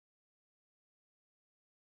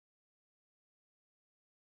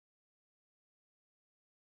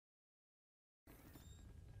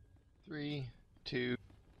3, 2.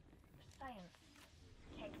 Science,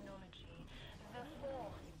 technology, the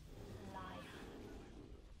force, life.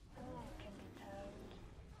 All can be turned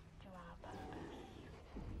to our purpose.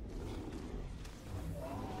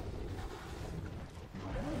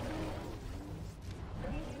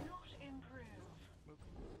 We do not improve.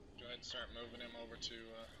 Go ahead and start moving him over to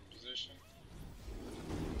position.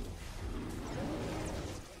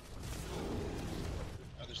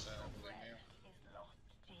 Other side, I believe now. Is lost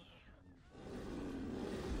to you.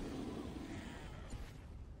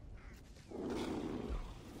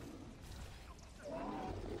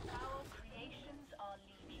 Our creations are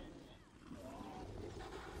legion.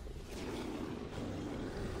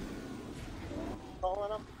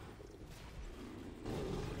 Calling him.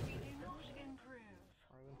 We do not improve.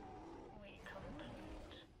 We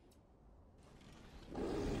complete.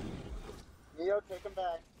 Neo, take him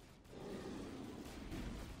back.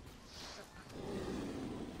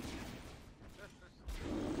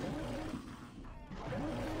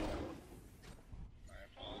 My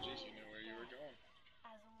apologies, you knew where you were going.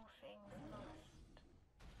 As all things must.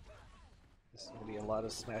 This is going to be a lot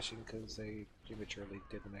of smashing because they prematurely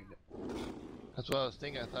did the magnet. That's what I was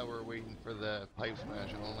thinking. I thought we were waiting for the pipe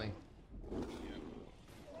smash only.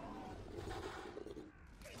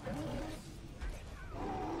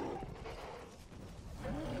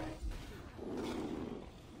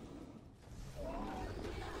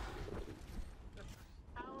 Yep.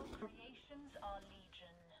 Our creations are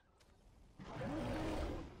legion.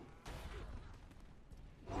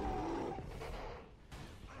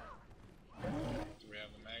 Do we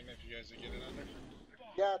have the magnet? You guys are getting under?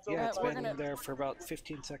 Yeah, it's Yeah, it's over. been there for about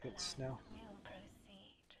 15 seconds now. Will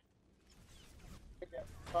proceed. Again.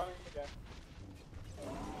 Calling him again.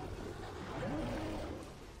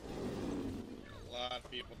 A lot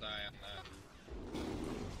of people die on that.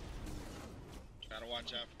 Gotta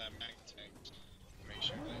watch out for that magnet tank. Make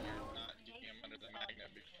sure that you're not getting him under the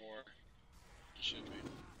magnet before you should be.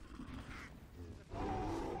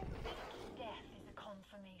 Death is a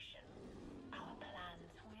confirmation. Our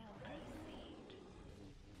plans will proceed.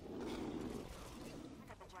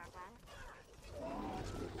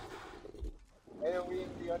 AoE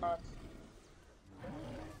the unknowns.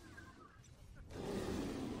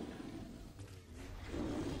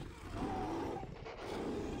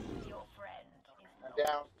 Your friend is I'm lost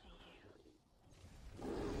down. to you.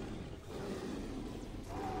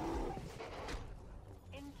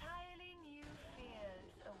 Entirely new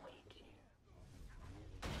fears await you.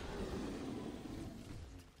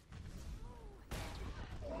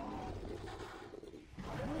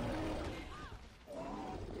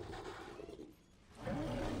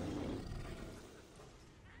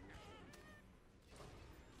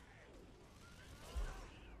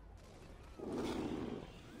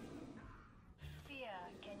 Fear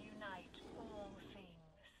can unite all things.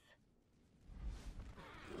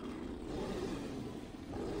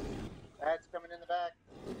 That's coming in the back.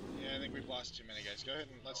 Yeah, I think we've lost too many guys. Go ahead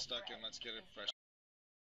and let's stuck in. Let's get it fresh.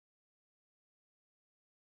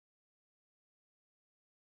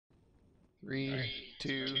 Three,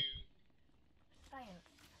 two. Science,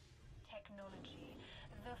 technology,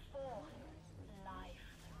 the force, life.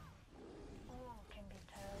 All can be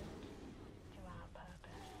turned to our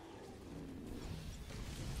purpose.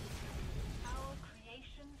 Our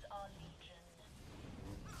creations are legion.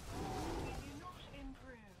 We do not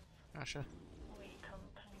improve. Gotcha. We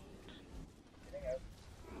complete.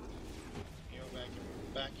 Heal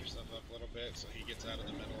back yourself up a little bit so he gets out of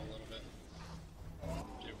the middle a little bit.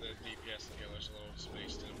 Give the DPS and healers a little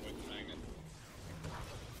space to avoid the magnet.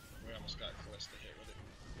 We almost got Callista hit with it.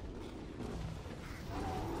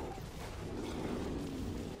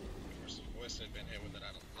 Of course, if Callista had been hit with it,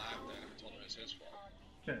 I'd have laughed at him and told him it was his fault.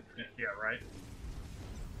 Yeah, right.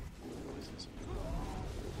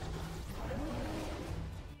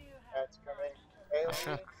 You have That's coming.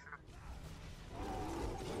 Gotcha. AoE.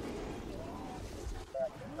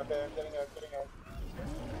 Okay, I'm getting out, getting out.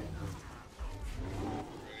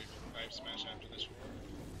 Ready for pipe smash after this roar?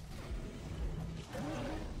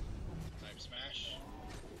 Pipe smash.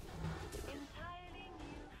 entirely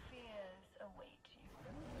new fears await you.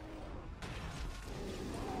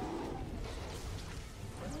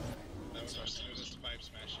 That was our smoothest pipe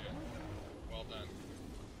smash yet. Well done.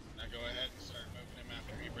 Now go ahead and start moving him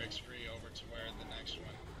after he breaks free over to where the next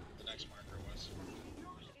marker was.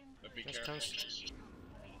 But be Just careful. toast.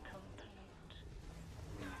 We complete.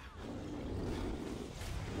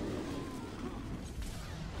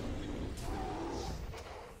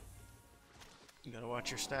 You gotta watch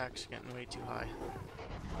your stacks, getting way too high.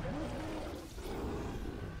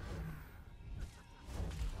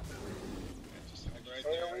 Yeah, just like right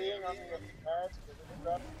there. AoE on the ads because it's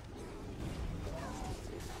dropped.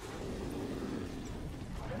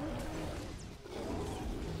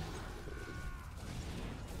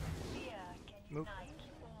 Fear can Move. unite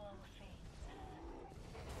all things.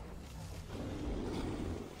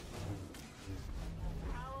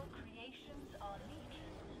 Our creations are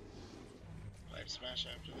legion. Pipe smash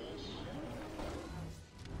after this.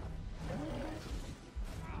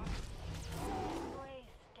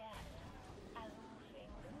 Embrace death, as all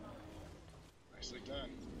things must. Nicely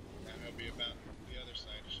done. Now he'll be about the other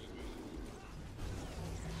side, should be.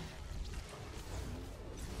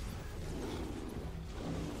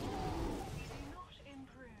 We do not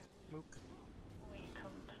improve, Mook. we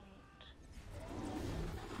complete.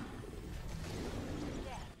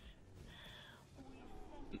 Death, we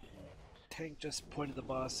sense it. Tank just pointed the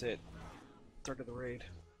boss at third of the raid.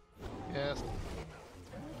 Yes.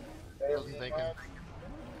 Wasn't thinking.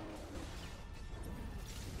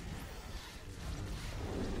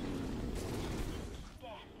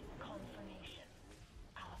 Death is a confirmation.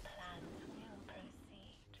 Our plans will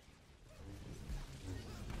proceed.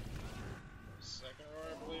 Second roar,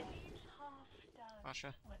 I believe. Each half does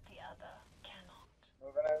Asha. what the other cannot.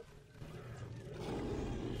 Moving out.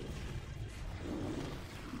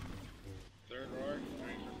 Third roar,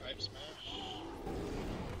 ready for pipe smash.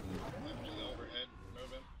 After the overhead,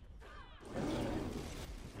 move him.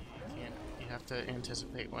 You have to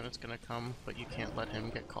anticipate when it's gonna come, but you can't let him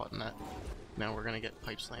get caught in that. Now we're gonna get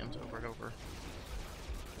pipe slams over and over.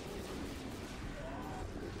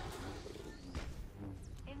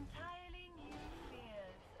 Entirely new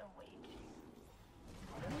fears await you.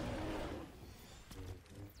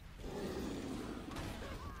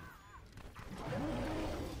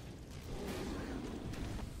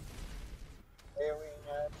 AoE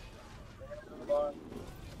ads. They're gonna move on.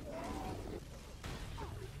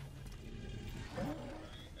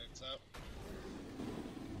 It's up.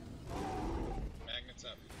 Magnets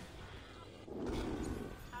up.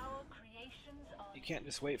 Our creations are You can't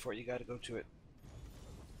just wait for it, you gotta go to it.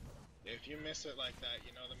 If you miss it like that,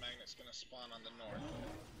 you know the magnet's gonna spawn on the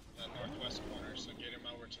northwest corner, so get him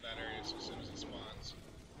over to that area as soon as it spawns.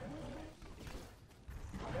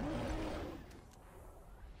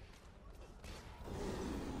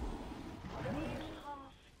 each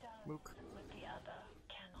half does Mook. what the other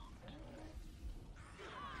cannot.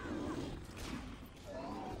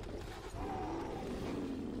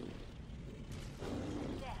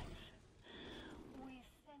 Death, we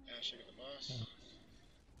sense Yeah, should get the boss.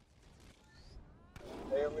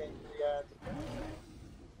 AoE 3 ads.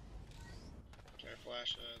 Careful,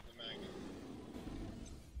 Asha, the magnet.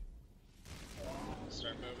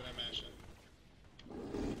 Start moving and mashing.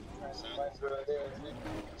 Mine's good idea, isn't it?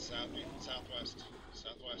 Southwest.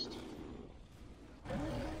 Southwest.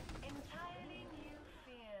 entirely new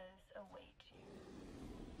fears await you.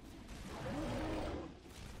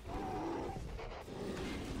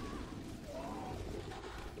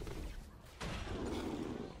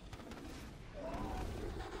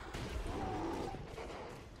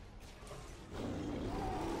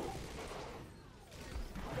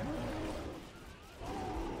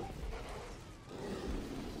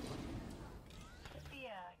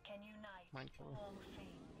 Fear can unite Mind killer. all things.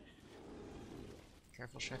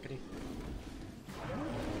 Careful, Shekety.